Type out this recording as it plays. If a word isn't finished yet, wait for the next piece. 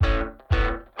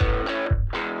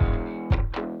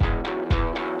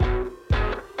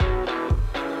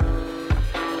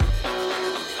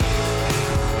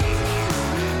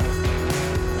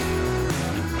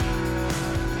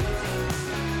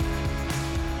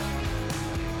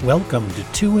Welcome to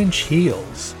 2-Inch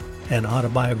Heels, an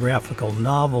autobiographical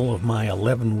novel of my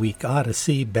 11-week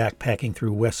odyssey backpacking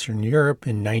through Western Europe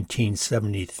in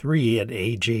 1973 at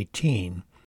age 18.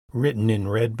 Written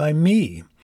and read by me,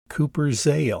 Cooper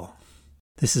Zale.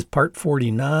 This is part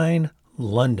 49,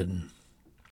 London.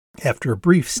 After a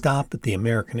brief stop at the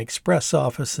American Express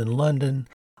office in London,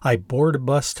 I board a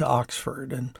bus to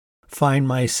Oxford and find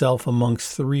myself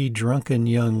amongst 3 drunken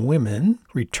young women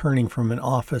returning from an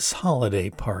office holiday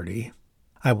party.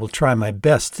 I will try my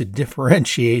best to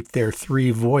differentiate their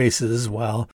 3 voices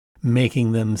while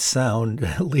making them sound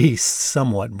at least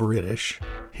somewhat British.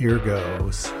 Here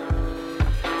goes.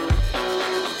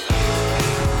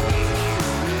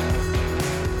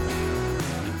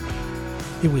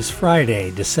 It was Friday,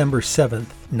 December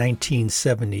 7th,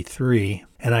 1973,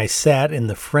 and I sat in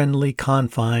the friendly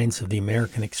confines of the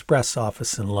American Express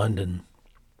office in London.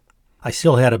 I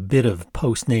still had a bit of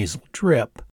post-nasal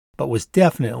drip, but was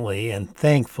definitely and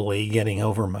thankfully getting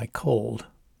over my cold.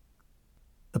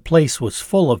 The place was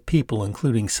full of people,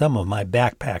 including some of my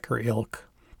backpacker ilk,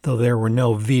 though there were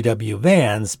no VW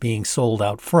vans being sold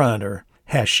out front or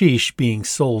hashish being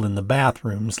sold in the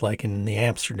bathrooms like in the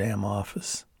Amsterdam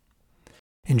office.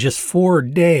 In just 4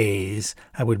 days,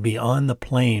 I would be on the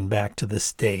plane back to the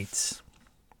States.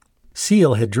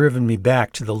 Seal had driven me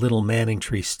back to the little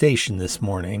Manningtree station this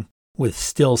morning, with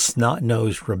still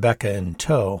snot-nosed Rebecca in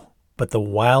tow, but the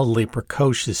wildly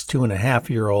precocious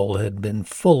 2.5-year-old had been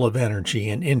full of energy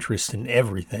and interest in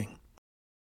everything.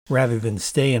 Rather than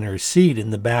stay in her seat in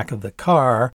the back of the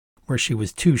car, where she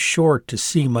was too short to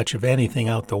see much of anything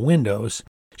out the windows,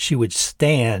 she would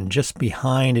stand just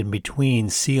behind and between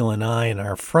Seal and I in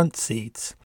our front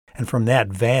seats, and from that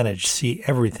vantage see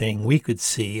everything we could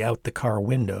see out the car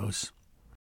windows.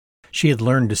 She had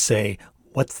learned to say,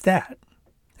 "What's that?"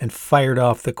 and fired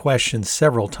off the question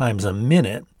several times a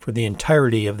minute for the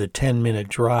entirety of the 10-minute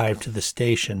drive to the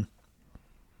station.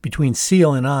 Between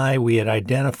Seal and I, we had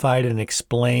identified and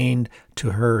explained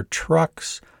to her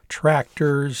trucks,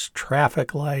 tractors,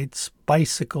 traffic lights,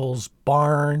 bicycles,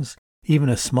 barns, even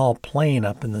a small plane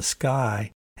up in the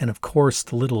sky, and of course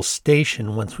the little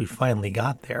station once we finally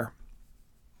got there.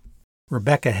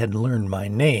 Rebecca had learned my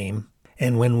name,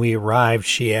 and when we arrived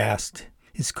she asked,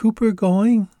 "Is Cooper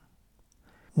going?"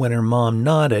 When her mom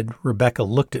nodded, Rebecca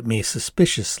looked at me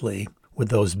suspiciously with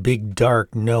those big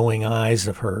dark knowing eyes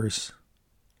of hers.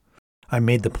 I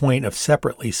made the point of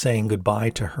separately saying goodbye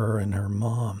to her and her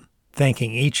mom,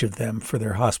 thanking each of them for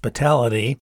their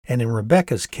hospitality, and in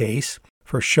Rebecca's case,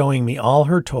 for showing me all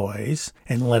her toys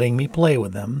and letting me play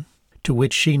with them, to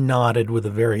which she nodded with a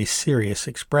very serious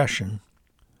expression.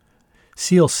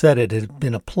 Seal said it had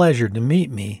been a pleasure to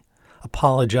meet me,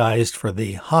 apologized for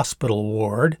the hospital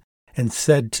ward, and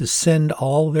said to send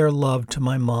all their love to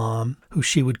my mom, who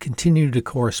she would continue to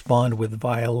correspond with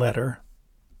via letter.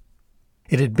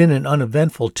 It had been an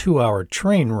uneventful 2-hour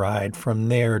train ride from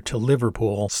there to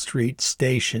Liverpool Street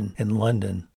Station in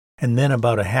London, and then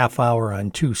about a half-hour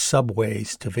on 2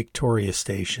 subways to Victoria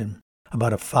Station,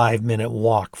 about a 5-minute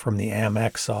walk from the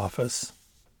Amex office.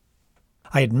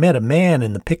 I had met a man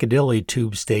in the Piccadilly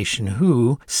tube station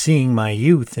who, seeing my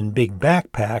youth and big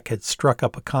backpack, had struck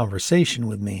up a conversation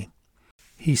with me.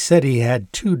 He said he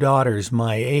had 2 daughters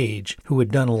my age who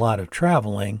had done a lot of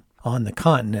traveling on the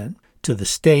continent, to the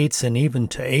States and even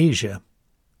to Asia.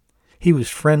 He was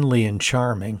friendly and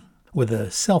charming, with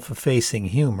a self-effacing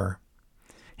humor.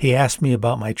 He asked me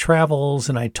about my travels,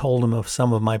 and I told him of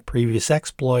some of my previous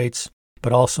exploits,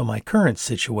 but also my current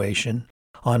situation,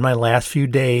 on my last few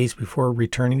days before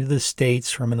returning to the States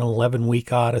from an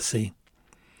 11-week odyssey.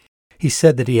 He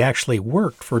said that he actually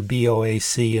worked for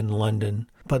BOAC in London,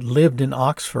 but lived in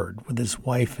Oxford with his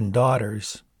wife and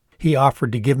daughters. He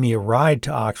offered to give me a ride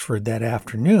to Oxford that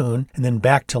afternoon, and then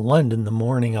back to London the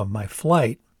morning of my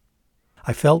flight.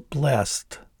 I felt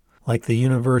blessed, like the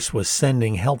universe was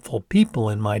sending helpful people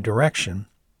in my direction.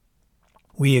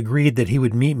 We agreed that he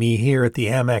would meet me here at the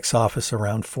Amex office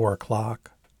around 4 o'clock.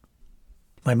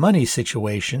 My money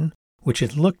situation, which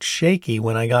had looked shaky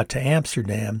when I got to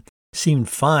Amsterdam, seemed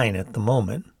fine at the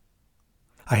moment.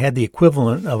 I had the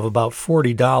equivalent of about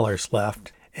 $40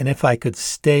 left, and if I could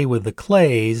stay with the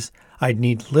Clays, I'd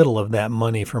need little of that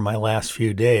money for my last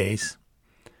few days.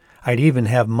 I'd even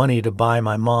have money to buy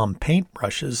my mom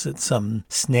paintbrushes at some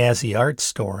snazzy art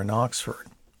store in Oxford.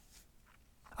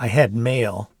 I had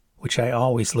mail, which I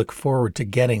always look forward to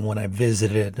getting when I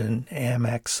visited an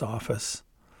Amex office,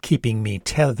 keeping me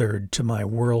tethered to my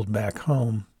world back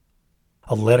home.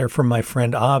 A letter from my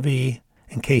friend Avi,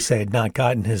 in case I had not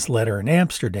gotten his letter in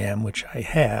Amsterdam, which I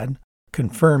had,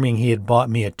 confirming he had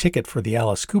bought me a ticket for the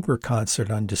Alice Cooper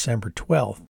concert on December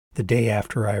 12th. the day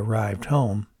after I arrived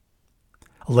home.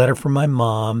 A letter from my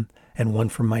mom and one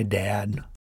from my dad.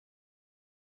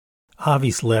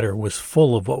 Avi's letter was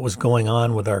full of what was going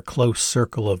on with our close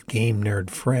circle of game nerd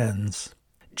friends.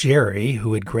 Jerry,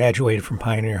 who had graduated from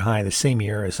Pioneer High the same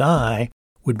year as I,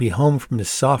 would be home from his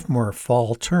sophomore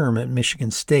fall term at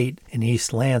Michigan State in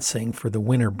East Lansing for the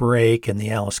winter break and the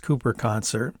Alice Cooper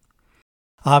concert.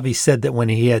 Avi said that when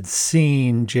he had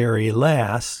seen Jerry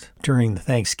last, during the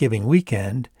Thanksgiving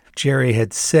weekend, Jerry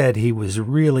had said he was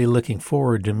really looking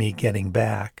forward to me getting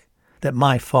back, that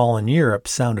my fall in Europe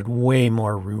sounded way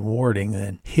more rewarding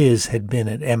than his had been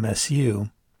at MSU.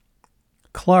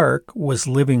 Clark was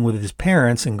living with his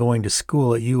parents and going to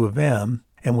school at U of M,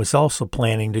 and was also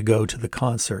planning to go to the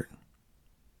concert.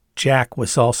 Jack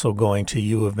was also going to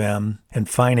U of M and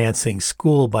financing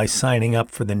school by signing up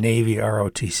for the Navy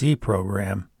ROTC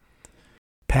program.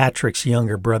 Patrick's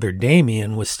younger brother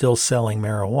Damien was still selling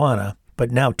marijuana,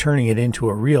 but now turning it into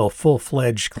a real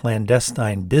full-fledged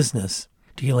clandestine business,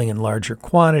 dealing in larger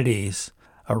quantities,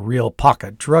 a real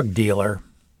pocket drug dealer.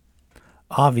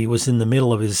 Avi was in the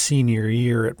middle of his senior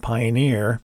year at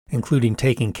Pioneer, including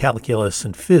taking calculus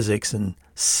and physics, and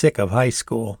sick of high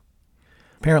school.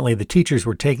 Apparently the teachers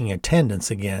were taking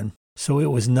attendance again, so it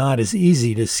was not as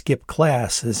easy to skip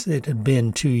class as it had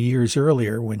been 2 years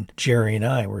earlier when Jerry and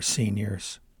I were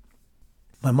seniors.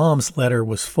 My mom's letter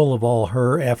was full of all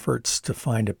her efforts to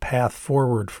find a path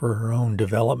forward for her own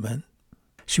development.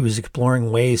 She was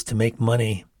exploring ways to make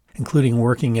money, including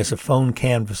working as a phone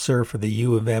canvasser for the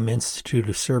U of M Institute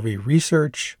of Survey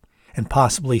Research and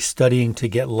possibly studying to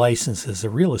get licensed as a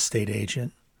real estate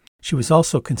agent. She was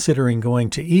also considering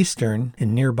going to Eastern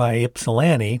in nearby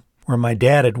Ypsilanti, where my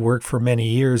dad had worked for many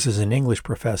years as an English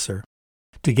professor,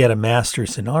 to get a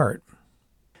master's in art.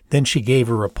 Then she gave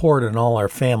a report on all our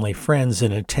family friends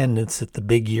in attendance at the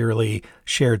big yearly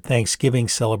shared Thanksgiving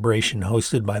celebration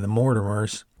hosted by the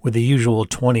Mortimers, with the usual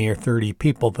 20 or 30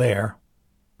 people there.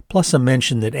 Plus a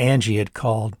mention that Angie had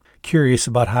called, curious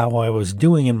about how I was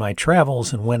doing in my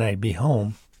travels and when I'd be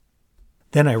home.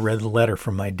 Then I read the letter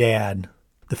from my dad.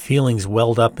 The feelings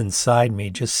welled up inside me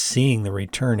just seeing the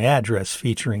return address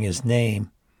featuring his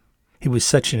name. He was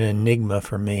such an enigma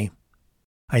for me.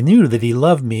 I knew that he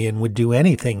loved me and would do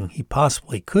anything he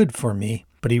possibly could for me,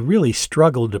 but he really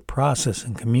struggled to process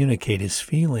and communicate his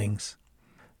feelings.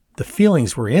 The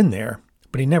feelings were in there,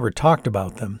 but he never talked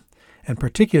about them, and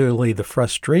particularly the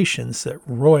frustrations that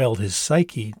roiled his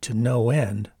psyche to no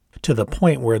end, to the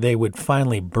point where they would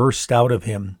finally burst out of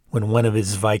him when one of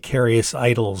his vicarious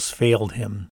idols failed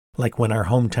him, like when our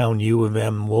hometown U of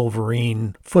M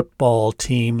Wolverine football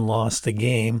team lost a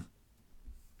game.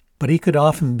 But he could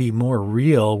often be more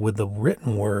real with the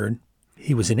written word.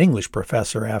 He was an English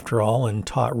professor, after all, and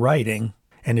taught writing,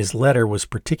 and his letter was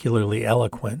particularly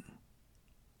eloquent.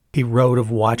 He wrote of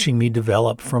watching me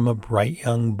develop from a bright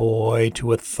young boy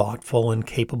to a thoughtful and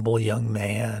capable young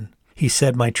man. He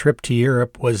said my trip to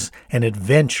Europe was an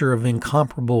adventure of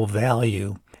incomparable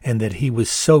value, and that he was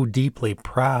so deeply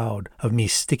proud of me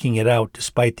sticking it out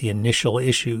despite the initial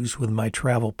issues with my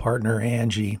travel partner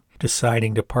Angie,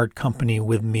 deciding to part company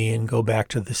with me and go back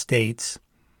to the States.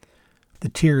 The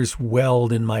tears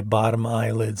welled in my bottom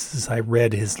eyelids as I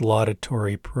read his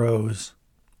laudatory prose.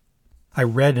 I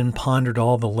read and pondered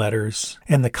all the letters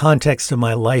and the context of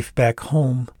my life back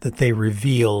home that they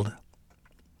revealed.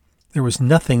 There was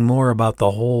nothing more about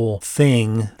the whole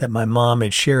thing that my mom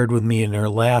had shared with me in her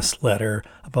last letter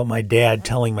about my dad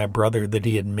telling my brother that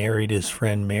he had married his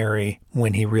friend Mary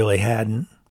when he really hadn't.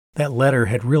 That letter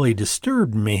had really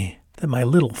disturbed me, that my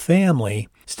little family,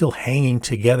 still hanging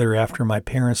together after my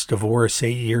parents' divorce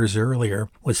 8 years earlier,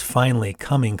 was finally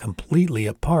coming completely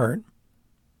apart.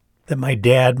 That my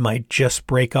dad might just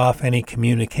break off any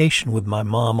communication with my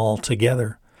mom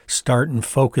altogether, start and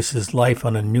focus his life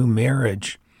on a new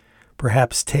marriage,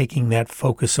 perhaps taking that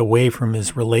focus away from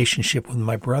his relationship with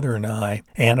my brother and I,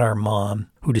 and our mom,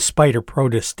 who despite her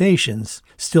protestations,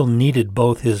 still needed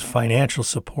both his financial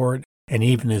support and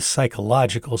even his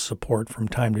psychological support from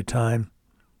time to time.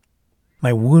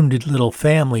 My wounded little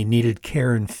family needed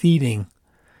care and feeding,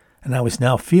 and I was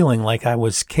now feeling like I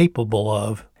was capable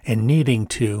of, and needing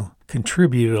to,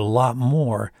 contribute a lot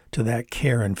more to that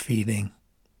care and feeding.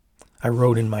 I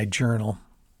wrote in my journal,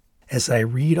 "As I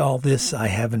read all this, I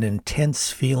have an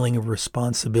intense feeling of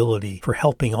responsibility for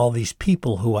helping all these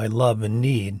people who I love and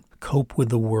need cope with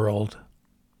the world.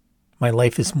 My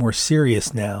life is more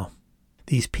serious now.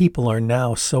 These people are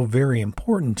now so very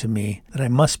important to me that I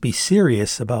must be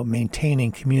serious about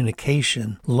maintaining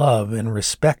communication, love, and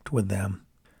respect with them.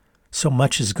 So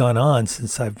much has gone on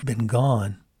since I've been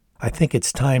gone. I think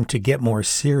it's time to get more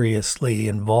seriously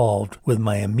involved with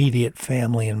my immediate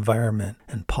family environment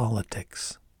and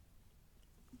politics.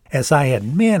 As I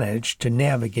had managed to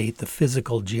navigate the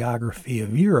physical geography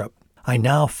of Europe, I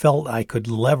now felt I could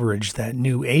leverage that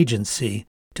new agency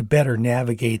to better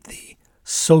navigate the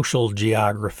social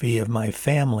geography of my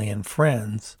family and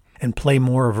friends and play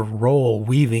more of a role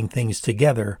weaving things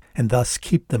together and thus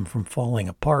keep them from falling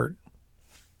apart.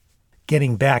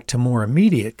 Getting back to more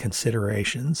immediate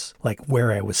considerations, like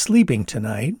where I was sleeping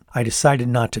tonight, I decided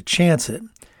not to chance it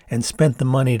and spent the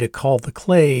money to call the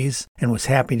Clays and was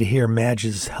happy to hear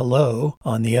Madge's hello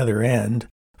on the other end,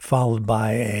 followed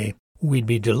by a "We'd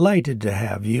be delighted to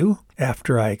have you,"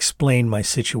 after I explained my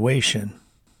situation.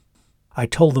 I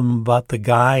told them about the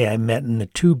guy I met in the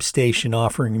tube station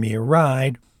offering me a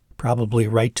ride, probably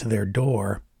right to their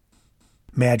door.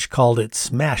 Madge called it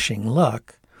smashing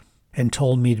luck and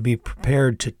told me to be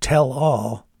prepared to tell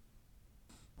all.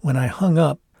 When I hung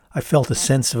up, I felt a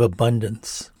sense of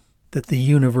abundance, that the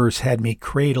universe had me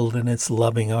cradled in its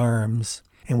loving arms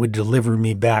and would deliver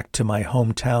me back to my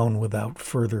hometown without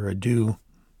further ado.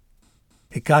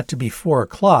 It got to be 4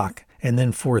 o'clock and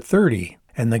then 4:30,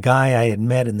 and the guy I had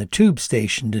met in the tube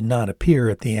station did not appear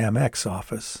at the Amex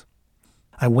office.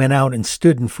 I went out and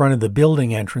stood in front of the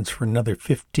building entrance for another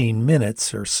 15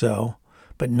 minutes or so,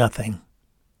 but nothing.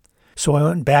 So I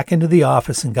went back into the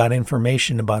office and got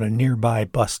information about a nearby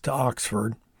bus to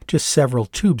Oxford, just several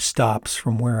tube stops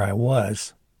from where I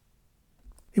was.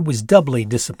 It was doubly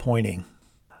disappointing.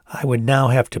 I would now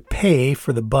have to pay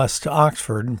for the bus to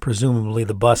Oxford and presumably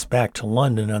the bus back to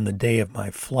London on the day of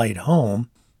my flight home,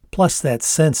 plus that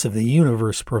sense of the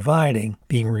universe providing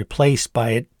being replaced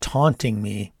by it taunting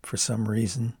me for some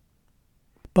reason.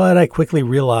 But I quickly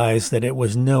realized that it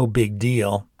was no big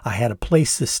deal. I had a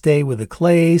place to stay with the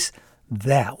Clays.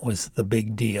 That was the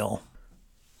big deal.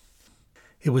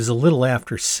 It was a little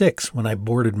after 6 when I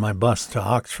boarded my bus to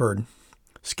Oxford,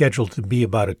 scheduled to be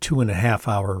about a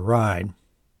 2.5-hour ride.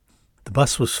 The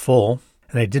bus was full,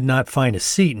 and I did not find a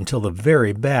seat until the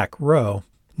very back row,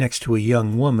 next to a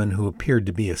young woman who appeared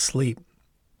to be asleep.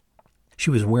 She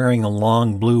was wearing a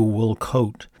long blue wool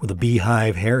coat with a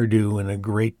beehive hairdo and a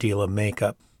great deal of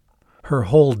makeup. Her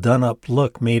whole done-up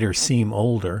look made her seem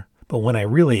older, but when I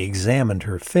really examined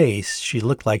her face, she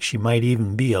looked like she might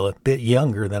even be a bit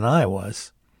younger than I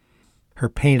was. Her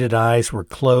painted eyes were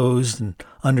closed, and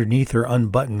underneath her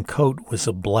unbuttoned coat was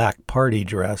a black party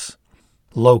dress,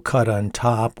 low cut on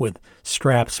top with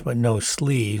straps but no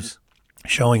sleeves,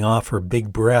 showing off her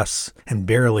big breasts and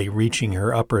barely reaching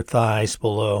her upper thighs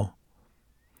below.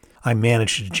 I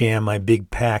managed to jam my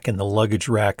big pack in the luggage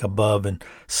rack above and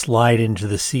slide into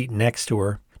the seat next to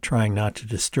her, trying not to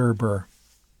disturb her.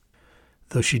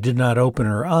 Though she did not open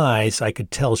her eyes, I could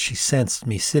tell she sensed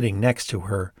me sitting next to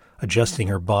her, adjusting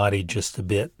her body just a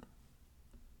bit.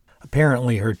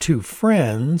 Apparently her 2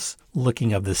 friends,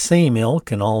 looking of the same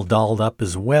ilk and all dolled up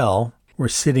as well, were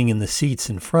sitting in the seats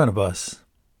in front of us.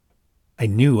 I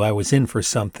knew I was in for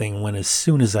something when as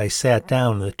soon as I sat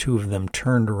down, the 2 of them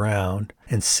turned around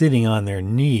and, sitting on their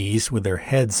knees with their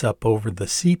heads up over the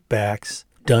seat backs,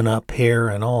 done up hair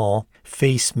and all,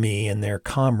 faced me and their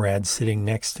comrade sitting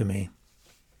next to me.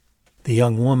 The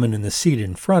young woman in the seat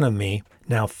in front of me,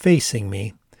 now facing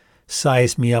me,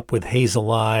 sized me up with hazel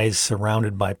eyes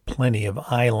surrounded by plenty of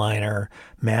eyeliner,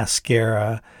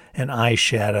 mascara, and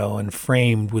eyeshadow, and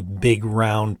framed with big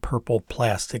round purple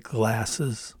plastic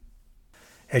glasses.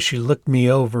 As she looked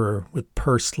me over with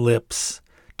pursed lips,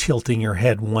 tilting her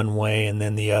head one way and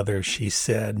then the other, she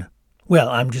said, "Well,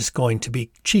 I'm just going to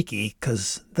be cheeky,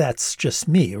 'cause that's just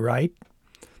me, right?"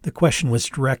 The question was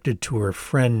directed to her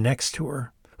friend next to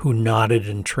her, who nodded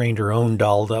and trained her own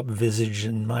dolled-up visage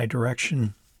in my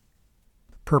direction.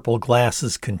 Purple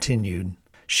Glasses continued,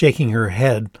 shaking her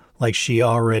head like she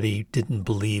already didn't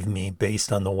believe me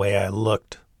based on the way I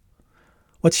looked.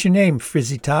 "What's your name,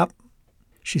 Frizzy Top?"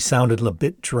 She sounded a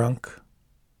bit drunk.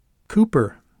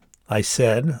 "Cooper," I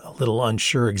said, a little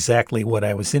unsure exactly what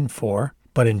I was in for,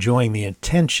 but enjoying the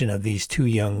attention of these 2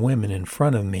 young women in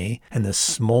front of me and the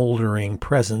smoldering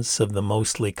presence of the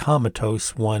mostly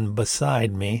comatose one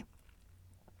beside me.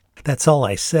 That's all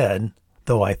I said,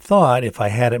 though I thought if I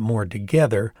had it more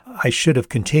together, I should have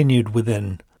continued with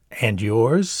an "and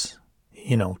yours?"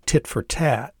 Tit for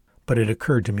tat, but it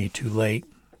occurred to me too late.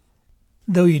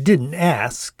 "Though you didn't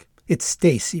ask, it's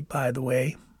Stacy, by the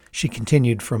way," she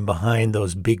continued from behind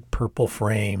those big purple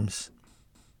frames.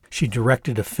 She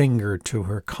directed a finger to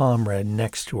her comrade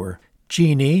next to her,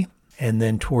 "Jeannie," and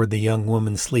then toward the young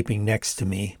woman sleeping next to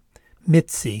me,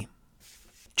 "Mitzi."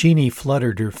 Jeannie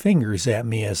fluttered her fingers at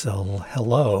me as a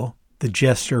hello, the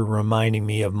gesture reminding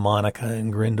me of Monica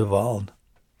and Grindelwald.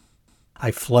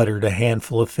 I fluttered a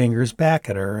handful of fingers back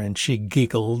at her, and she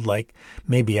giggled like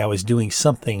maybe I was doing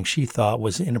something she thought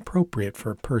was inappropriate for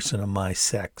a person of my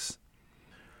sex.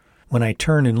 When I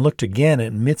turned and looked again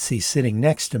at Mitzi sitting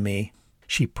next to me,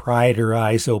 she pried her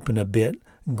eyes open a bit,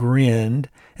 grinned,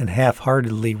 and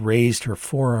half-heartedly raised her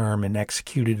forearm and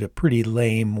executed a pretty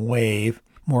lame wave,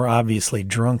 more obviously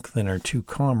drunk than her two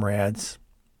comrades.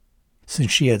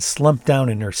 Since she had slumped down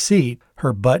in her seat,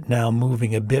 her butt now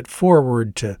moving a bit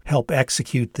forward to help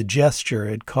execute the gesture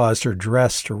had caused her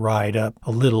dress to ride up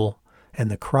a little,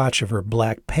 and the crotch of her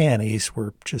black panties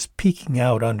were just peeking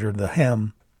out under the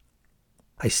hem.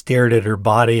 I stared at her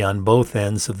body on both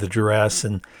ends of the dress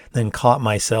and then caught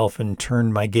myself and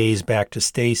turned my gaze back to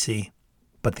Stacy.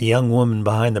 But the young woman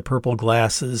behind the purple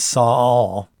glasses saw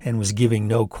all and was giving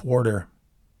no quarter.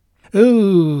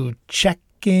 "Ooh,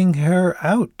 checking her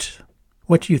out.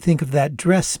 What do you think of that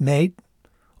dress, mate?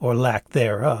 Or lack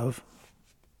thereof?"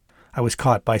 I was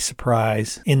caught by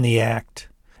surprise in the act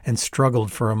and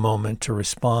struggled for a moment to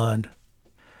respond.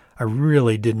 I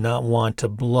really did not want to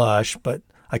blush, but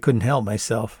I couldn't help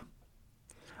myself.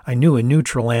 I knew a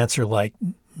neutral answer like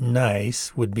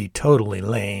nice would be totally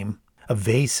lame,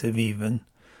 evasive even,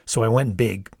 so I went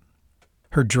big.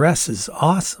 "Her dress is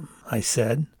awesome," I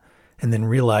said, and then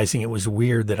realizing it was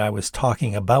weird that I was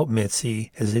talking about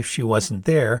Mitzi as if she wasn't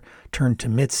there, turned to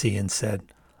Mitzi and said,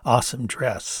 "Awesome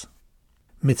dress."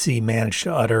 Mitzi managed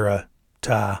to utter a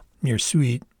 "Ta, you're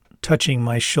sweet," touching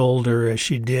my shoulder as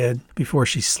she did before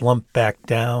she slumped back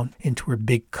down into her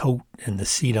big coat and the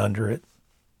seat under it.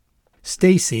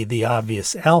 Stacy, the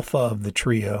obvious alpha of the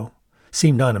trio,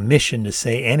 seemed on a mission to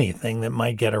say anything that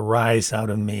might get a rise out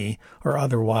of me or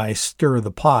otherwise stir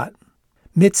the pot.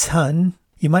 "Mitz, hun,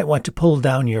 you might want to pull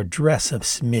down your dress a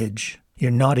smidge. Your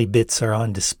naughty bits are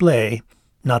on display.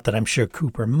 Not that I'm sure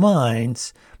Cooper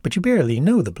minds, but you barely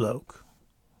know the bloke."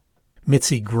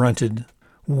 Mitzi grunted,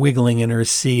 wiggling in her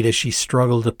seat as she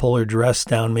struggled to pull her dress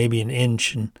down maybe an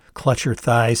inch and clutch her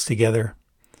thighs together,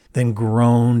 then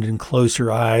groaned and closed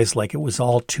her eyes like it was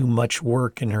all too much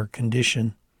work in her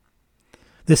condition.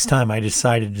 This time I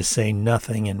decided to say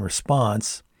nothing in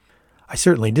response. I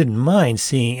certainly didn't mind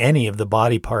seeing any of the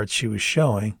body parts she was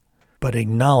showing, but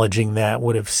acknowledging that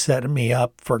would have set me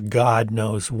up for God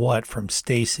knows what from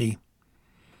Stacy.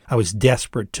 I was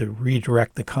desperate to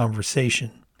redirect the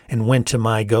conversation and went to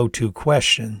my go-to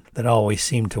question that always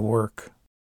seemed to work.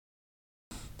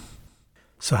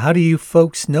 "So how do you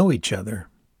folks know each other?"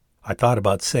 I thought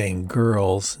about saying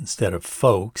girls instead of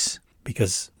folks,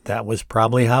 because that was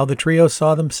probably how the trio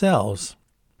saw themselves,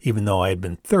 even though I had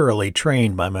been thoroughly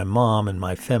trained by my mom and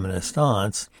my feminist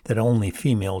aunts that only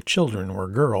female children were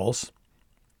girls.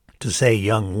 To say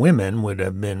young women would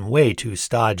have been way too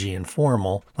stodgy and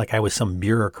formal, like I was some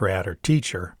bureaucrat or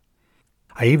teacher.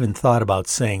 I even thought about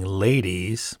saying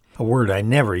ladies, a word I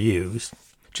never used,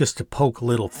 just to poke a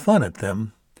little fun at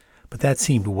them, but that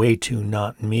seemed way too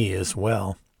not me as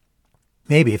well.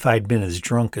 Maybe if I'd been as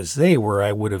drunk as they were,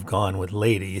 I would have gone with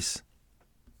ladies.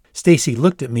 Stacy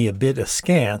looked at me a bit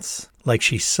askance, like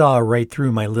she saw right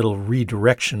through my little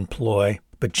redirection ploy,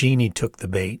 but Jeannie took the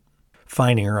bait,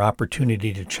 finding her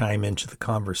opportunity to chime into the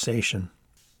conversation.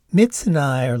 "Mitz and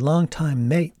I are longtime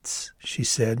mates," she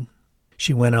said.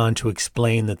 She went on to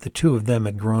explain that the two of them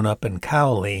had grown up in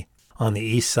Cowley on the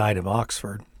east side of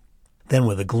Oxford. Then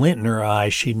with a glint in her eye,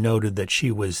 she noted that she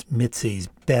was Mitzi's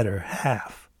better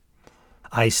half.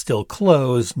 Eyes still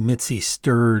closed, Mitzi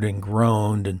stirred and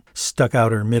groaned and stuck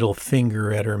out her middle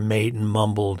finger at her mate and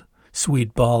mumbled,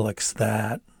 "Sweet bollocks,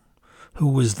 that. Who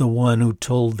was the one who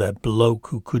told that bloke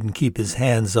who couldn't keep his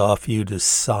hands off you to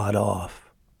sod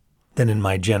off?" Then in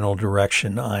my general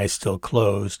direction, eyes still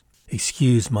closed,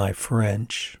 "Excuse my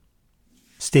French."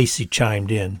 Stacy chimed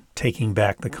in, taking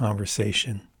back the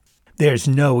conversation. "There's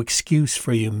no excuse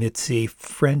for you, Mitzi,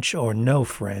 French or no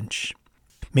French.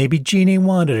 Maybe Jeannie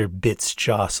wanted her bits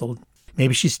jostled.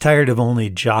 Maybe she's tired of only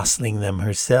jostling them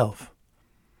herself."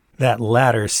 That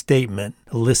latter statement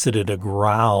elicited a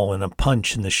growl and a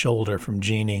punch in the shoulder from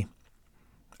Jeannie.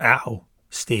 "Ow,"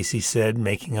 Stacy said,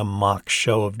 making a mock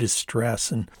show of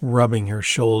distress and rubbing her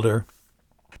shoulder.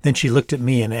 Then she looked at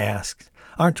me and asked,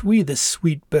 "Aren't we the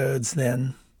sweet birds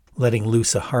then?" letting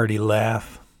loose a hearty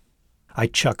laugh. I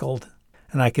chuckled,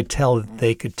 and I could tell that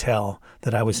they could tell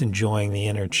that I was enjoying the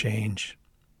interchange.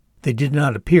 They did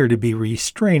not appear to be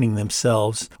restraining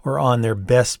themselves or on their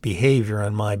best behavior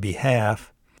on my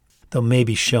behalf, though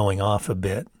maybe showing off a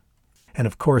bit. And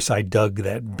of course I dug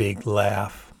that big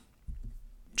laugh.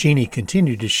 Jeannie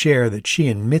continued to share that she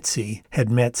and Mitzi had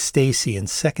met Stacy in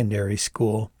secondary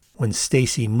school when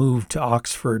Stacy moved to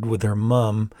Oxford with her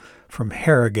mum from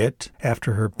Harrogate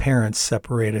after her parents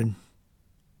separated.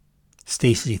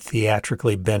 Stacy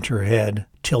theatrically bent her head,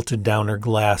 tilted down her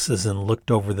glasses, and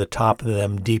looked over the top of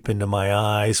them deep into my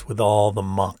eyes with all the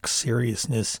mock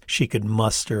seriousness she could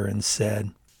muster and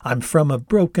said, "I'm from a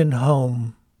broken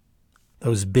home."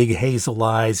 Those big hazel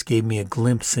eyes gave me a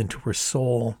glimpse into her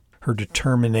soul, her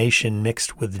determination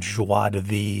mixed with joie de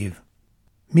vivre.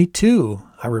 "Me too,"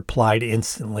 I replied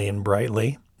instantly and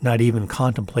brightly, not even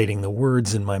contemplating the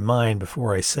words in my mind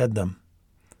before I said them.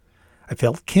 I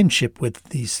felt kinship with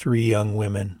these three young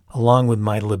women, along with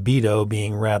my libido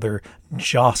being rather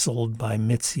jostled by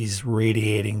Mitzi's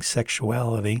radiating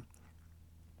sexuality.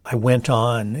 I went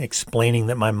on, explaining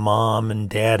that my mom and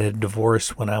dad had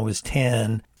divorced when I was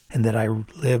 10, and that I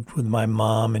lived with my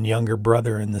mom and younger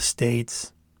brother in the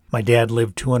States. My dad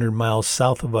lived 200 miles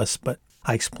south of us, but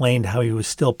I explained how he was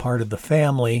still part of the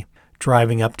family,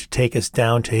 driving up to take us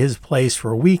down to his place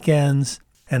for weekends,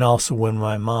 and also when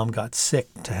my mom got sick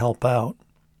to help out.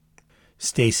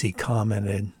 Stacy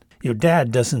commented, "Your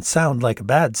dad doesn't sound like a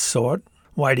bad sort.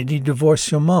 Why did he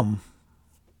divorce your mom?"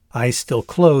 Eyes still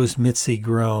closed, Mitzi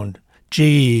groaned,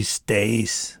 "Geez,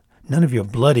 Stace, none of your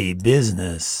bloody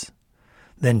business."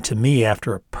 Then to me,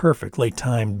 after a perfectly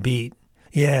timed beat,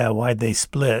 "Yeah, why'd they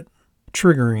split?"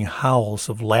 triggering howls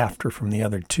of laughter from the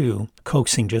other two,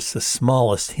 coaxing just the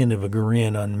smallest hint of a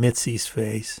grin on Mitzi's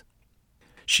face.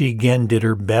 She again did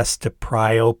her best to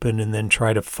pry open and then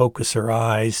try to focus her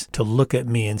eyes to look at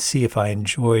me and see if I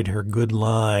enjoyed her good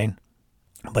line.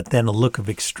 But then a look of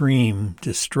extreme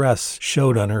distress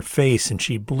showed on her face and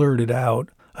she blurted out,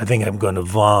 "I think I'm going to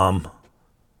vom."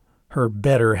 Her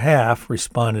better half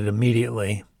responded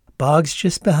immediately, "Bog's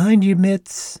just behind you,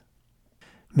 Mitz."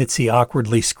 Mitzi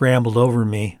awkwardly scrambled over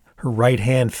me, her right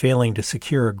hand failing to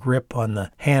secure a grip on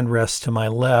the handrest to my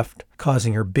left,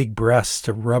 causing her big breasts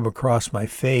to rub across my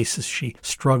face as she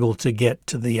struggled to get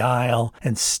to the aisle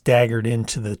and staggered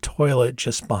into the toilet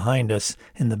just behind us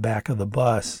in the back of the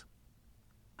bus.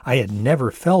 I had never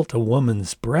felt a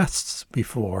woman's breasts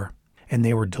before, and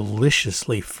they were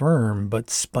deliciously firm but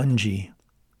spongy.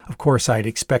 Of course, I'd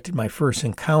expected my first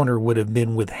encounter would have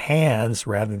been with hands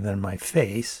rather than my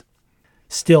face.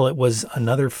 Still, it was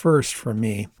another first for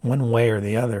me, one way or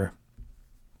the other.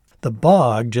 The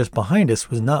bog just behind us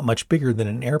was not much bigger than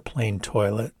an airplane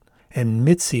toilet, and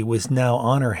Mitzi was now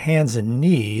on her hands and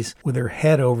knees with her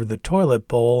head over the toilet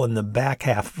bowl and the back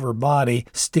half of her body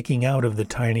sticking out of the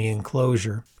tiny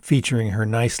enclosure, featuring her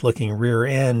nice-looking rear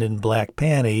end and black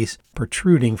panties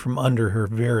protruding from under her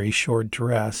very short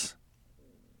dress.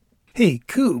 "Hey,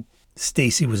 Coop."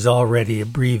 Stacy was already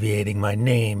abbreviating my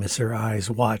name as her eyes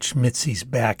watched Mitzi's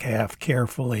back half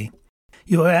carefully.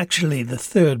 "You're actually the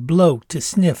third bloke to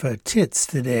sniff her tits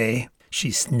today,"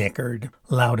 she snickered,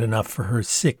 loud enough for her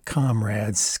sick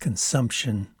comrade's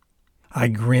consumption. I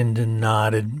grinned and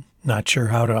nodded, not sure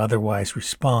how to otherwise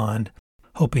respond,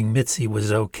 hoping Mitzi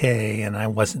was okay and I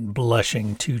wasn't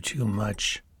blushing too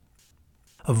much.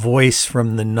 A voice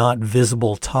from the not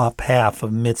visible top half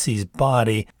of Mitzi's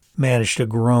body managed to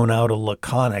groan out a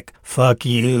laconic "fuck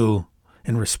you"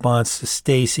 in response to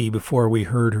Stacy before we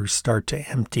heard her start to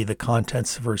empty the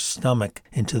contents of her stomach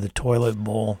into the toilet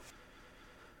bowl.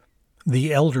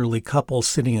 The elderly couple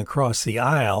sitting across the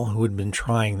aisle, who had been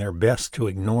trying their best to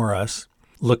ignore us,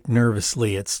 looked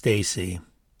nervously at Stacy.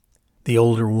 The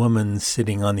older woman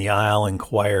sitting on the aisle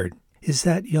inquired, "Is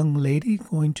that young lady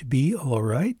going to be all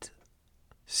right?"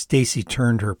 Stacy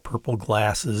turned her purple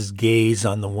glasses gaze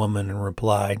on the woman and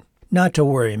replied, "Not to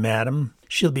worry, madam.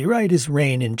 She'll be right as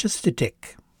rain in just a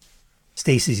tick."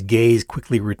 Stacy's gaze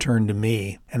quickly returned to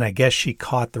me, and I guess she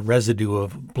caught the residue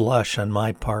of blush on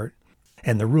my part,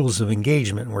 and the rules of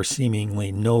engagement were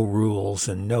seemingly no rules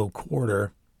and no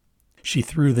quarter. She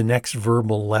threw the next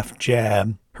verbal left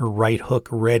jab, her right hook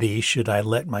ready should I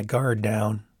let my guard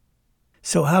down.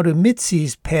 "So how do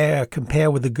Mitzi's pair compare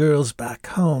with the girls back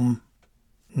home?"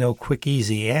 No quick,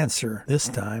 easy answer this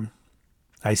time.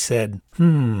 I said,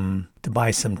 to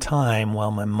buy some time while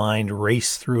my mind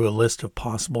raced through a list of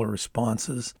possible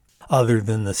responses, other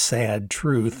than the sad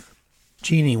truth.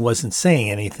 Jeannie wasn't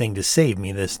saying anything to save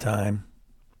me this time.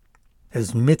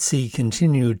 As Mitzi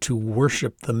continued to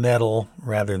worship the metal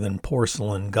rather than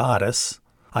porcelain goddess,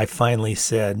 I finally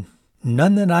said,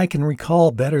 "None that I can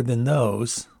recall better than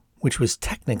those," which was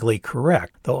technically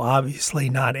correct, though obviously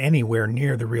not anywhere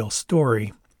near the real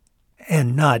story,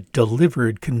 and not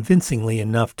delivered convincingly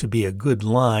enough to be a good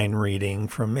line reading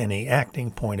from any acting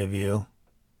point of view.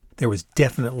 There was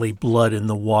definitely blood in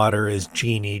the water as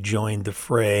Jeannie joined the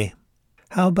fray.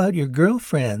 "How about your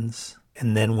girlfriends?"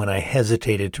 And then when I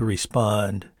hesitated to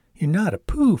respond, You're not a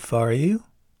poof, are you?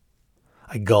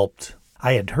 I gulped.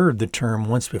 I had heard the term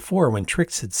once before when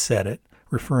Trix had said it,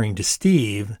 referring to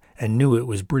Steve, and knew it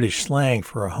was British slang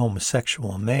for a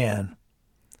homosexual man.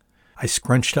 I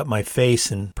scrunched up my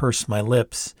face and pursed my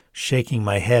lips, shaking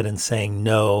my head and saying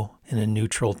no in a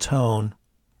neutral tone.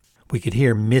 We could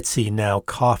hear Mitzi now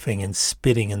coughing and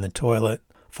spitting in the toilet,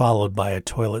 followed by a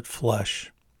toilet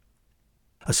flush.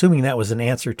 Assuming that was an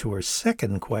answer to her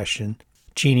second question,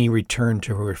 Jeannie returned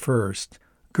to her first.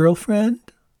 Girlfriend?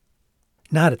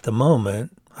 Not at the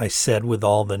moment, I said with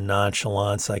all the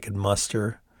nonchalance I could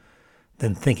muster.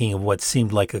 Then thinking of what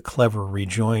seemed like a clever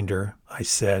rejoinder, I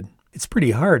said, It's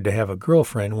pretty hard to have a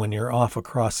girlfriend when you're off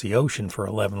across the ocean for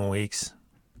 11 weeks.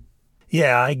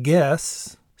 Yeah, I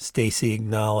guess, Stacy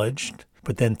acknowledged,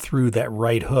 but then threw that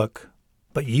right hook.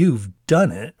 But you've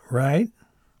done it, right?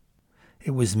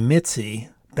 It was Mitzi,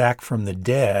 back from the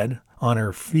dead, on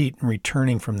her feet and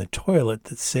returning from the toilet,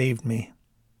 that saved me.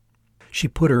 She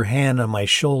put her hand on my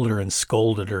shoulder and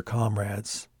scolded her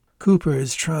comrades. Cooper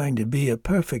is trying to be a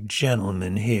perfect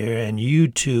gentleman here, and you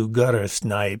two gutter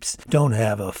snipes don't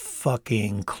have a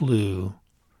fucking clue.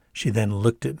 She then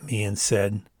looked at me and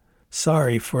said,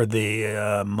 Sorry for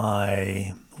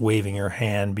my, waving her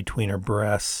hand between her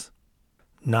breasts.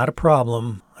 Not a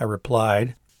problem, I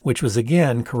replied, which was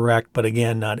again correct, but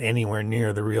again not anywhere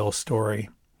near the real story.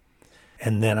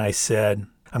 And then I said,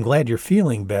 I'm glad you're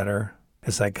feeling better,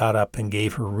 as I got up and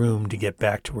gave her room to get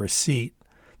back to her seat,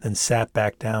 then sat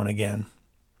back down again.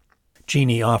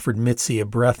 Jeannie offered Mitzi a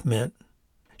breath mint.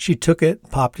 She took it,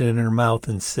 popped it in her mouth,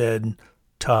 and said,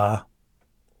 Ta.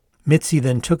 Mitzi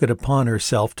then took it upon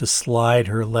herself to slide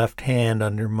her left hand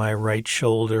under my right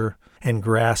shoulder and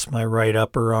grasp my right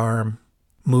upper arm,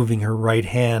 moving her right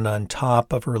hand on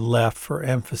top of her left for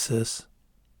emphasis.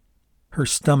 Her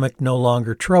stomach no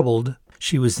longer troubled.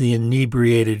 She was the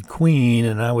inebriated queen,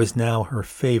 and I was now her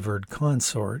favored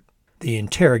consort. The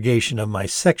interrogation of my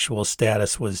sexual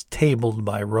status was tabled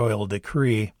by royal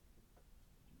decree.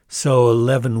 So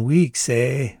 11 weeks,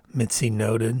 eh? Mitzi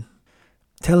noted.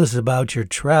 Tell us about your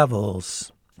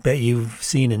travels. Bet you've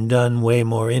seen and done way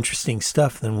more interesting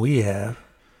stuff than we have.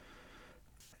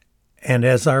 And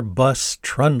as our bus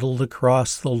trundled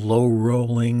across the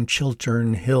low-rolling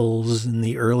Chiltern Hills in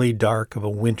the early dark of a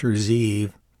winter's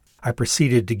eve, I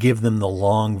proceeded to give them the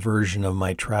long version of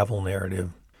my travel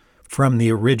narrative, from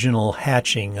the original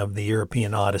hatching of the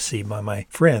European Odyssey by my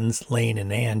friends Lane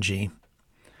and Angie.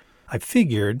 I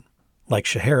figured, like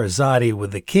Scheherazade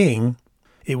with the king,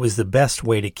 it was the best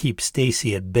way to keep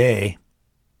Stacy at bay.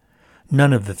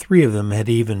 None of the three of them had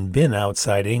even been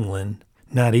outside England,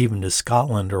 not even to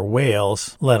Scotland or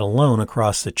Wales, let alone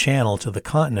across the Channel to the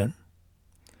continent.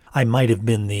 I might have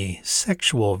been the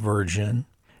sexual virgin,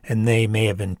 and they may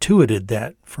have intuited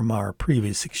that from our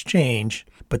previous exchange,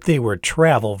 but they were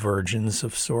travel virgins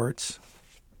of sorts.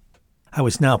 I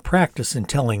was now practiced in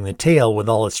telling the tale with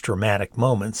all its dramatic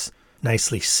moments,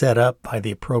 nicely set up by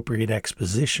the appropriate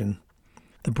exposition.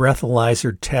 The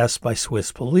breathalyzer test by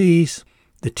Swiss police,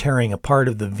 the tearing apart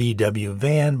of the VW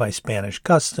van by Spanish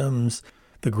customs,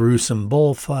 the gruesome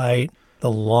bullfight,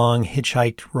 the long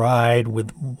hitchhiked ride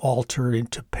with Walter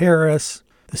into Paris,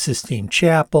 the Sistine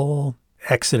Chapel,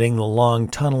 exiting the long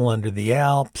tunnel under the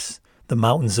Alps, the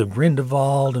mountains of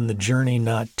Grindelwald, and the journey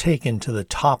not taken to the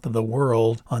top of the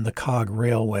world on the cog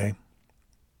railway.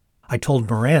 I told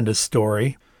Miranda's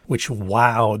story, which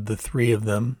wowed the three of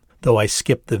them, though I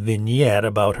skipped the vignette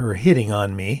about her hitting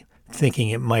on me, thinking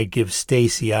it might give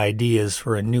Stacy ideas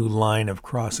for a new line of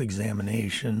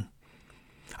cross-examination.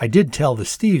 I did tell the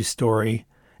Steve story,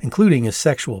 including a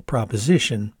sexual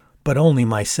proposition, but only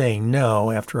my saying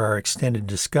no after our extended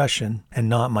discussion, and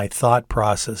not my thought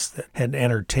process that had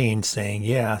entertained saying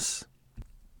yes.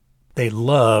 They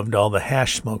loved all the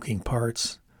hash-smoking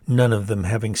parts, none of them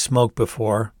having smoked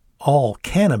before, all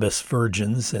cannabis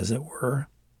virgins, as it were.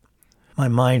 My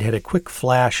mind had a quick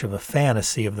flash of a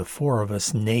fantasy of the four of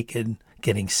us naked,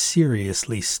 getting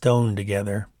seriously stoned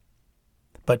together.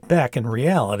 But back in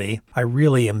reality, I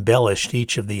really embellished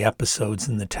each of the episodes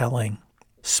in the telling.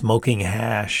 Smoking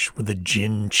hash with a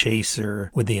gin chaser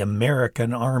with the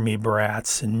American Army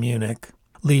brats in Munich,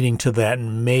 leading to that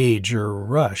major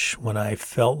rush when I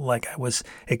felt like I was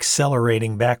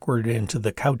accelerating backward into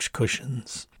the couch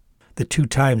cushions. The 2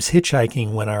 times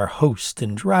hitchhiking when our host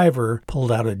and driver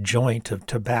pulled out a joint of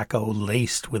tobacco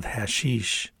laced with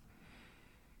hashish.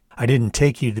 I didn't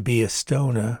take you to be a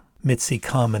stoner, Mitzi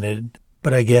commented,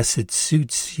 but I guess it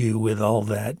suits you with all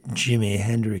that Jimi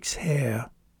Hendrix hair.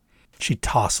 She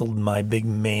tousled my big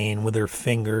mane with her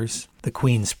fingers, the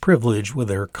queen's privilege with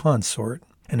her consort,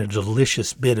 and a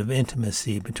delicious bit of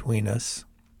intimacy between us.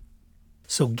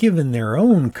 So given their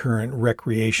own current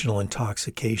recreational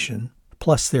intoxication,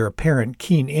 plus their apparent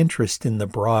keen interest in the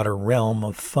broader realm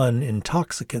of fun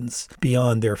intoxicants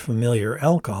beyond their familiar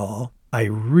alcohol, I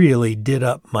really did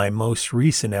up my most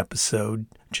recent episode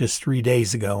just 3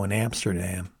 days ago in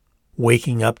Amsterdam.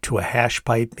 Waking up to a hash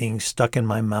pipe being stuck in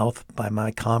my mouth by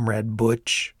my comrade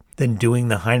Butch, then doing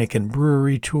the Heineken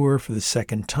brewery tour for the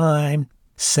second time,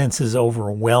 senses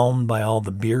overwhelmed by all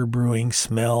the beer brewing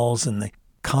smells and the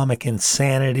comic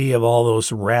insanity of all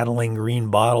those rattling green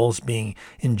bottles being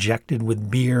injected with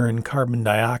beer and carbon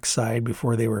dioxide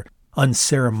before they were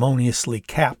unceremoniously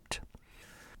capped.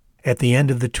 At the end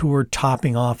of the tour,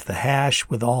 topping off the hash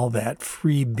with all that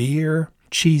free beer,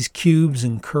 cheese cubes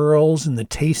and curls in the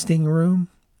tasting room,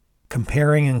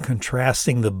 comparing and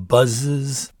contrasting the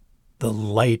buzzes, the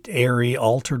light, airy,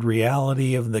 altered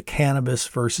reality of the cannabis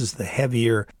versus the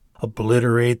heavier,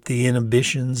 obliterate the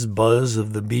inhibitions buzz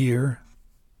of the beer.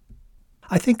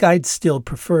 I think I'd still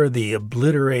prefer the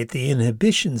obliterate the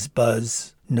inhibitions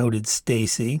buzz, noted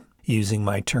Stacy, using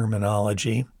my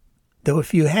terminology. Though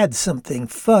if you had something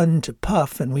fun to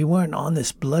puff and we weren't on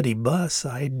this bloody bus,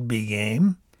 I'd be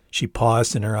game. She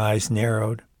paused and her eyes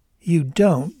narrowed. You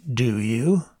don't, do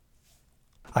you?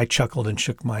 I chuckled and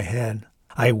shook my head.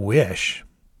 I wish.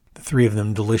 The three of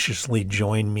them deliciously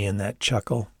joined me in that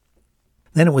chuckle.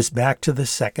 Then it was back to the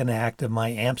second act of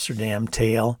my Amsterdam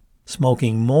tale,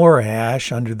 smoking more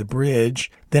hash under the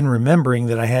bridge, then remembering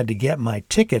that I had to get my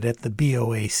ticket at the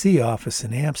BOAC office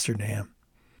in Amsterdam.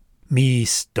 Me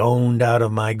stoned out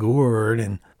of my gourd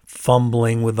and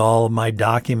fumbling with all of my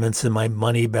documents and my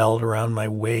money belt around my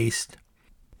waist.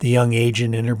 The young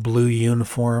agent in her blue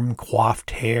uniform,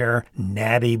 coiffed hair,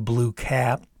 natty blue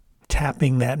cap,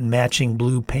 tapping that matching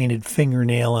blue painted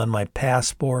fingernail on my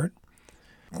passport.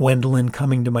 Gwendolyn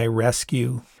coming to my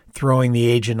rescue, throwing the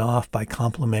agent off by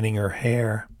complimenting her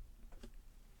hair.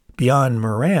 Beyond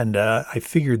Miranda, I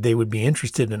figured they would be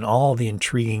interested in all the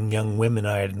intriguing young women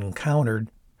I had encountered,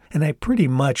 and I pretty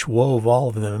much wove all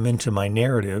of them into my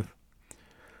narrative,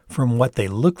 from what they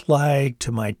looked like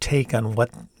to my take on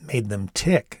what made them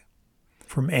tick.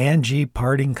 From Angie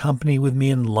parting company with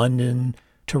me in London,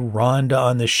 to Rhonda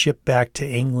on the ship back to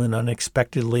England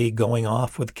unexpectedly going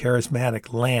off with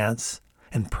charismatic Lance,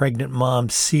 and pregnant mom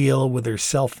Seal with her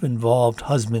self-involved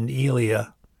husband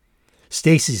Elia.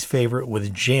 Stacy's favorite was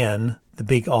Jen, the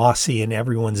big Aussie in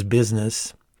everyone's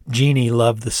business. Jeannie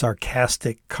loved the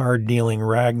sarcastic card-dealing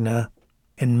Ragna,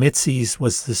 and Mitzi's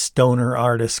was the stoner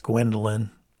artist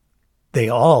Gwendolyn. They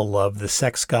all loved the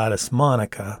sex goddess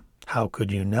Monica. How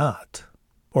could you not?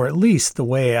 Or at least the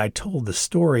way I told the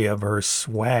story of her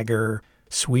swagger,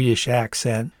 Swedish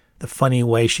accent, the funny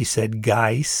way she said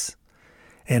 "Geis,"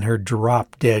 and her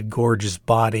drop-dead gorgeous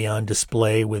body on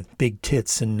display with big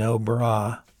tits and no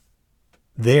bra.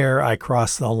 There I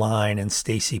crossed the line and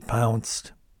Stacy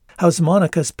pounced. How's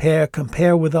Monica's pair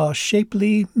compare with our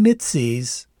shapely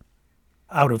Mitzi's?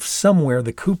 Out of somewhere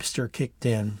the coopster kicked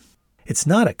in. It's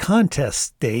not a contest,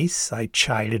 Stace, I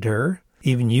chided her,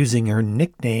 even using her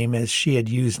nickname as she had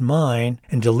used mine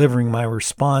and delivering my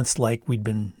response like we'd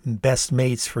been best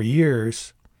mates for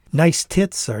years. Nice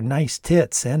tits are nice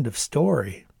tits, end of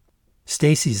story.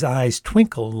 Stacy's eyes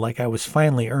twinkled like I was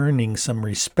finally earning some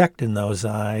respect in those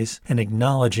eyes and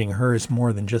acknowledging her as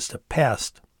more than just a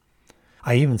pest.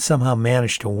 I even somehow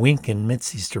managed to wink in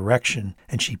Mitzi's direction,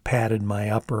 and she patted my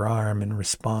upper arm in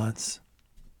response.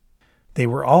 They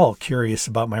were all curious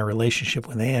about my relationship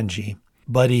with Angie,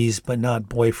 buddies but not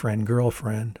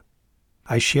boyfriend-girlfriend.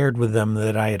 I shared with them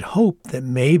that I had hoped that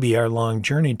maybe our long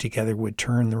journey together would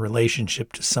turn the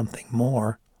relationship to something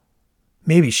more.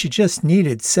 Maybe she just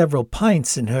needed several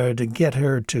pints in her to get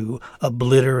her to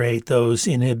obliterate those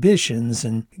inhibitions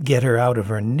and get her out of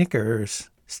her knickers,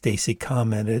 Stacy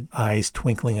commented, eyes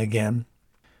twinkling again.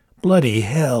 Bloody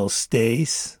hell,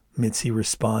 Stace, Mitzi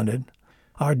responded.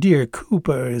 Our dear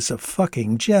Cooper is a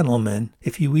fucking gentleman,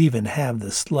 if you even have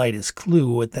the slightest clue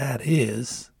what that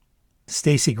is.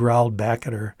 Stacy growled back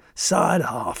at her, Sod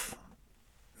off.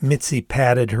 Mitzi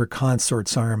patted her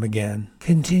consort's arm again.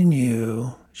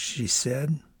 Continue, she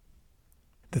said.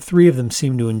 The three of them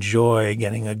seemed to enjoy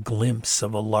getting a glimpse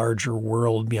of a larger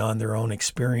world beyond their own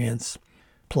experience,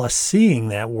 plus seeing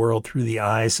that world through the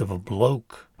eyes of a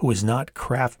bloke who was not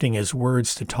crafting his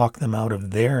words to talk them out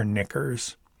of their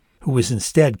knickers, who was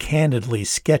instead candidly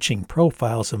sketching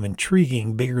profiles of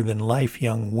intriguing, bigger-than-life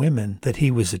young women that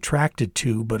he was attracted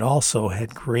to but also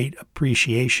had great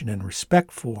appreciation and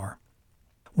respect for.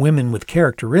 Women with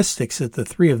characteristics that the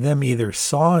three of them either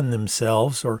saw in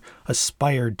themselves or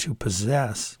aspired to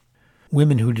possess.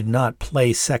 Women who did not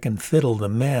play second fiddle to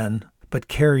men, but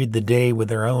carried the day with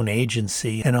their own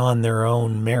agency and on their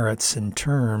own merits and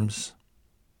terms.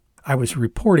 I was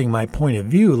reporting my point of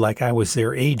view like I was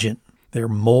their agent, their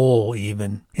mole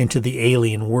even, into the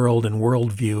alien world and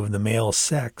worldview of the male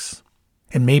sex.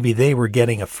 And maybe they were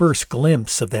getting a first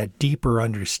glimpse of that deeper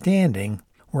understanding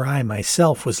where I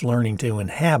myself was learning to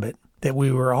inhabit, that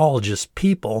we were all just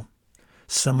people,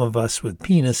 some of us with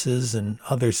penises and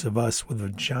others of us with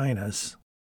vaginas.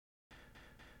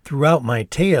 Throughout my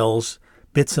tales,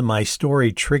 bits of my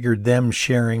story triggered them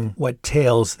sharing what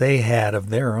tales they had of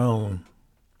their own.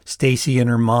 Stacy and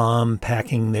her mom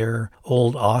packing their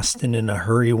old Austin in a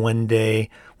hurry one day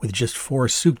with just 4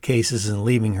 suitcases and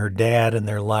leaving her dad and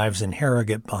their lives in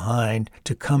Harrogate behind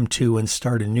to come to and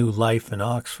start a new life in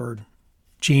Oxford.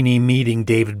 Jeannie meeting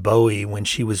David Bowie when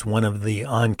she was one of the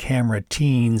on-camera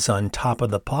teens on Top of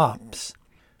the Pops.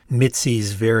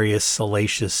 Mitzi's various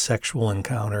salacious sexual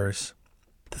encounters.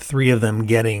 The 3 of them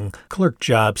getting clerk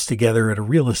jobs together at a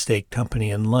real estate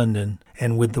company in London,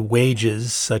 and with the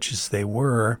wages, such as they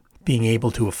were, being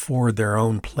able to afford their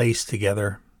own place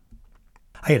together.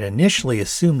 I had initially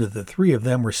assumed that the 3 of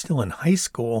them were still in high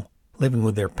school, living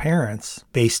with their parents,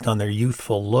 based on their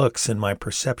youthful looks and my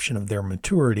perception of their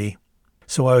maturity.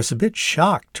 So I was a bit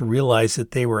shocked to realize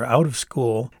that they were out of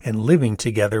school and living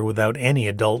together without any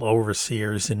adult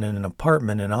overseers in an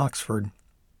apartment in Oxford.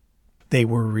 They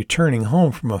were returning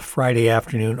home from a Friday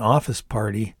afternoon office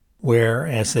party where,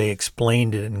 as they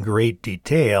explained it in great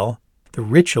detail, the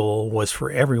ritual was for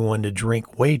everyone to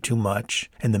drink way too much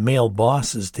and the male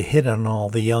bosses to hit on all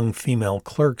the young female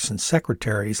clerks and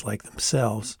secretaries like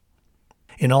themselves.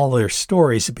 In all their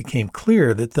stories, it became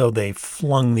clear that though they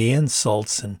flung the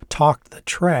insults and talked the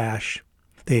trash,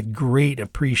 they had great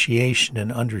appreciation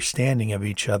and understanding of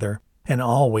each other and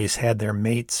always had their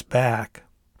mates' back.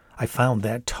 I found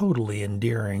that totally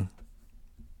endearing.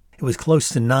 It was close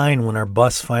to 9 when our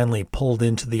bus finally pulled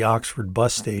into the Oxford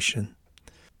bus station.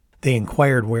 They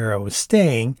inquired where I was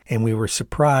staying, and we were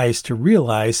surprised to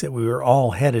realize that we were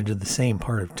all headed to the same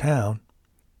part of town.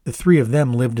 The 3 of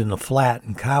them lived in a flat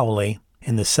in Cowley,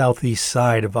 in the southeast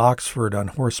side of Oxford on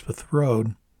Horspeth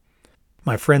Road.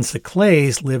 My friends the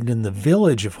Clays lived in the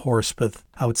village of Horspeth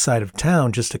outside of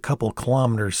town, just a couple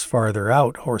kilometers farther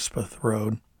out Horspeth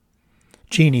Road.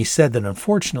 Jeannie said that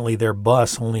unfortunately their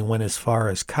bus only went as far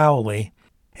as Cowley,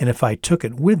 and if I took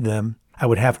it with them, I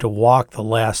would have to walk the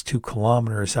last 2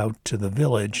 kilometers out to the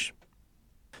village.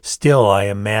 Still, I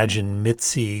imagined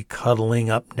Mitzi cuddling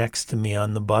up next to me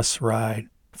on the bus ride,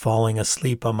 falling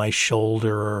asleep on my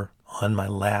shoulder or on my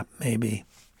lap, maybe.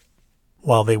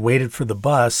 While they waited for the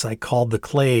bus, I called the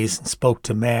Clays and spoke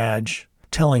to Madge,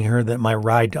 telling her that my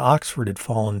ride to Oxford had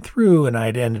fallen through and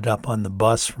I'd ended up on the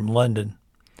bus from London.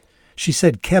 She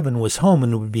said Kevin was home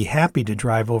and would be happy to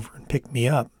drive over and pick me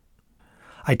up.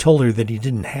 I told her that he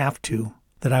didn't have to,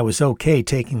 that I was okay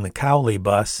taking the Cowley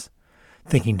bus,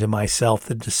 thinking to myself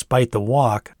that despite the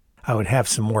walk, I would have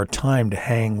some more time to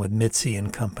hang with Mitzi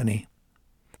and company.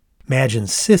 Madge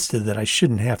insisted that I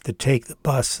shouldn't have to take the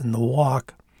bus and the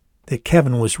walk, that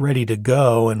Kevin was ready to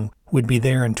go and would be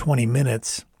there in 20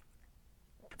 minutes.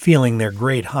 Feeling their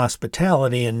great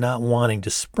hospitality and not wanting to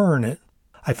spurn it,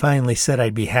 I finally said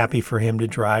I'd be happy for him to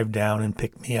drive down and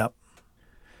pick me up.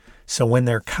 So when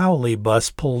their Cowley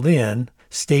bus pulled in,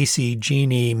 Stacy,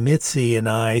 Jeannie, Mitzi, and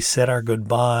I said our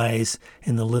goodbyes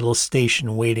in the little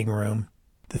station waiting room,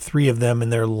 the 3 of them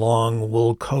in their long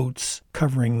wool coats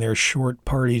covering their short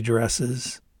party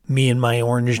dresses, me in my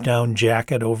orange down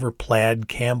jacket over plaid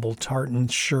Campbell tartan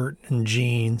shirt and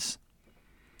jeans.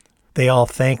 They all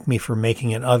thanked me for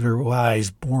making an otherwise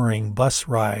boring bus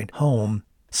ride home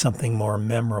something more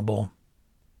memorable.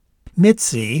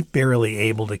 Mitzi, barely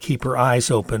able to keep her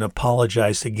eyes open,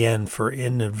 apologized again for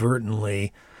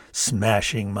inadvertently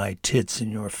smashing my tits in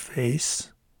your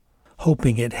face.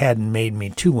 Hoping it hadn't made me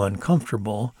too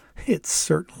uncomfortable, it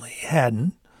certainly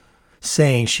hadn't,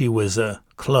 saying she was a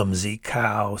clumsy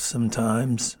cow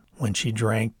sometimes when she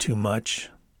drank too much.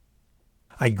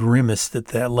 I grimaced at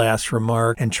that last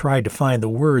remark and tried to find the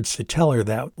words to tell her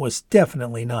that was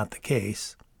definitely not the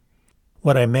case.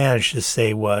 What I managed to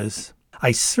say was,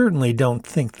 "I certainly don't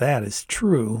think that is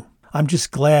true. I'm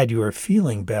just glad you are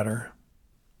feeling better."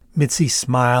 Mitzi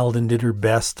smiled and did her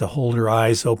best to hold her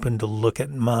eyes open to look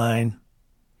at mine.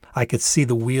 I could see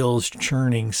the wheels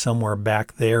churning somewhere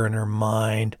back there in her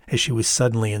mind as she was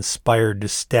suddenly inspired to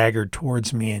stagger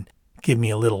towards me and give me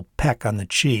a little peck on the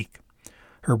cheek,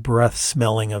 her breath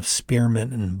smelling of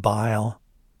spearmint and bile.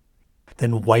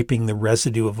 Then wiping the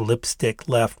residue of lipstick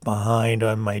left behind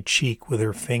on my cheek with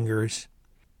her fingers.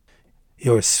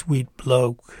 "You're a sweet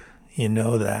bloke, you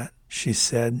know that," she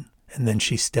said, and then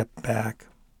she stepped back.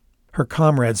 Her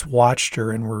comrades watched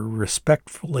her and were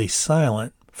respectfully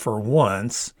silent, for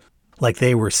once, like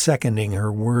they were seconding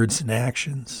her words and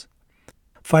actions.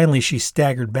 Finally, she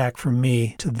staggered back from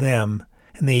me to them,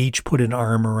 and they each put an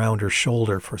arm around her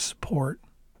shoulder for support.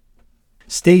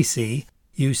 Stacy,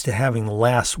 used to having the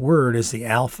last word as the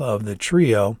alpha of the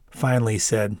trio, finally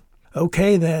said,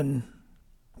 "Okay then,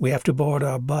 we have to board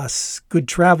our bus. Good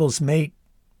travels, mate."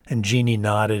 And Jeannie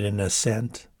nodded in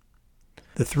assent.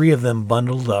 The three of them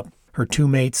bundled up. Her two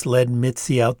mates led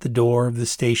Mitzi out the door of the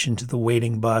station to the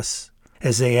waiting bus.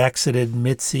 As they exited,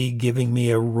 Mitzi giving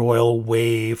me a royal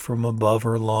wave from above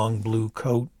her long blue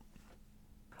coat.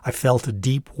 I felt a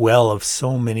deep well of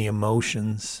so many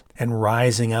emotions, and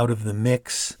rising out of the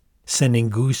mix, sending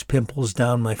goose pimples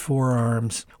down my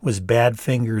forearms, was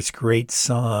Badfinger's great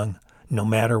song, No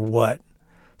Matter What,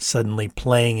 suddenly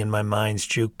playing in my mind's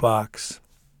jukebox.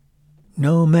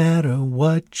 No matter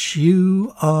what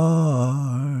you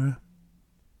are,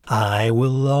 I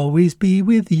will always be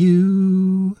with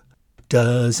you.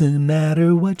 Doesn't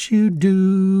matter what you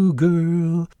do,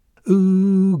 girl,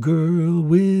 ooh, girl,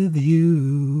 with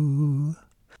you.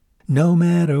 No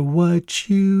matter what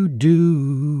you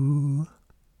do,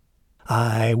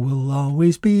 I will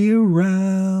always be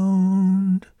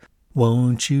around.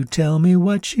 Won't you tell me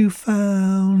what you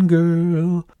found,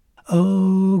 girl?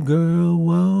 Oh, girl,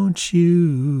 won't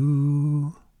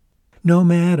you? No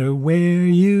matter where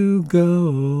you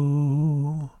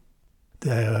go,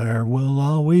 there will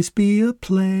always be a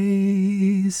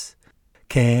place.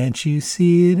 Can't you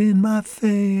see it in my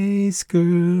face,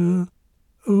 girl?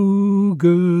 Oh,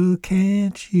 girl,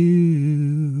 can't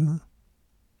you?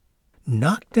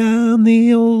 Knock down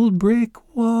the old brick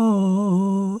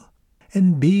wall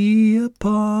and be a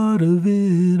part of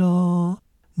it all.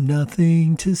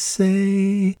 Nothing to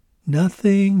say,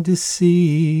 nothing to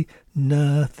see,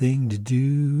 nothing to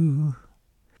do.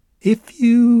 If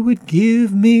you would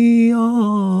give me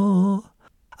all,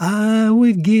 I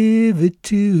would give it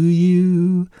to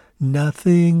you.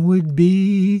 Nothing would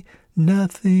be,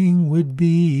 nothing would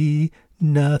be,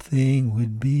 nothing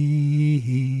would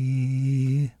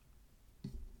be.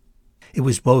 It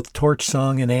was both torch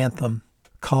song and anthem,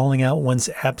 calling out one's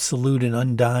absolute and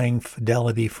undying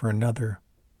fidelity for another.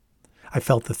 I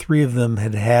felt the three of them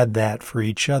had had that for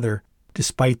each other,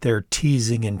 despite their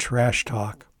teasing and trash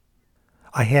talk.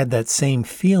 I had that same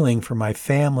feeling for my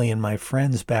family and my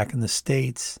friends back in the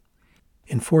States.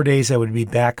 In 4 days I would be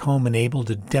back home and able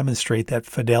to demonstrate that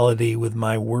fidelity with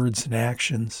my words and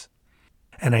actions.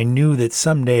 And I knew that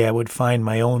someday I would find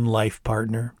my own life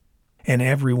partner, and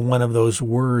every one of those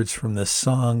words from the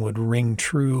song would ring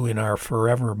true in our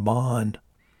forever bond.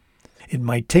 It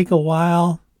might take a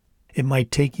while, it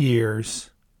might take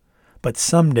years, but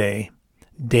someday,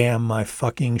 damn my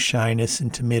fucking shyness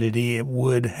and timidity, it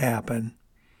would happen.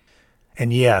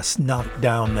 And yes, knock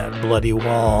down that bloody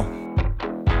wall.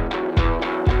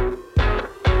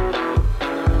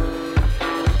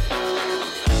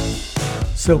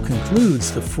 So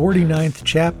concludes the 49th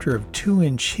chapter of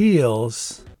 2-Inch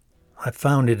Heels. I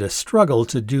found it a struggle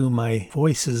to do my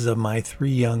voices of my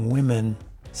three young women,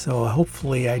 so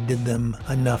hopefully I did them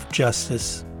enough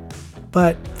justice.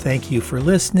 But thank you for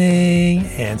listening,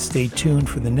 and stay tuned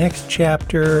for the next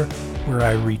chapter where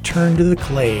I return to the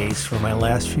Clays for my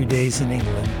last few days in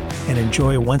England and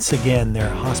enjoy once again their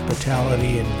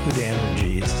hospitality and good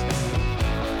energies.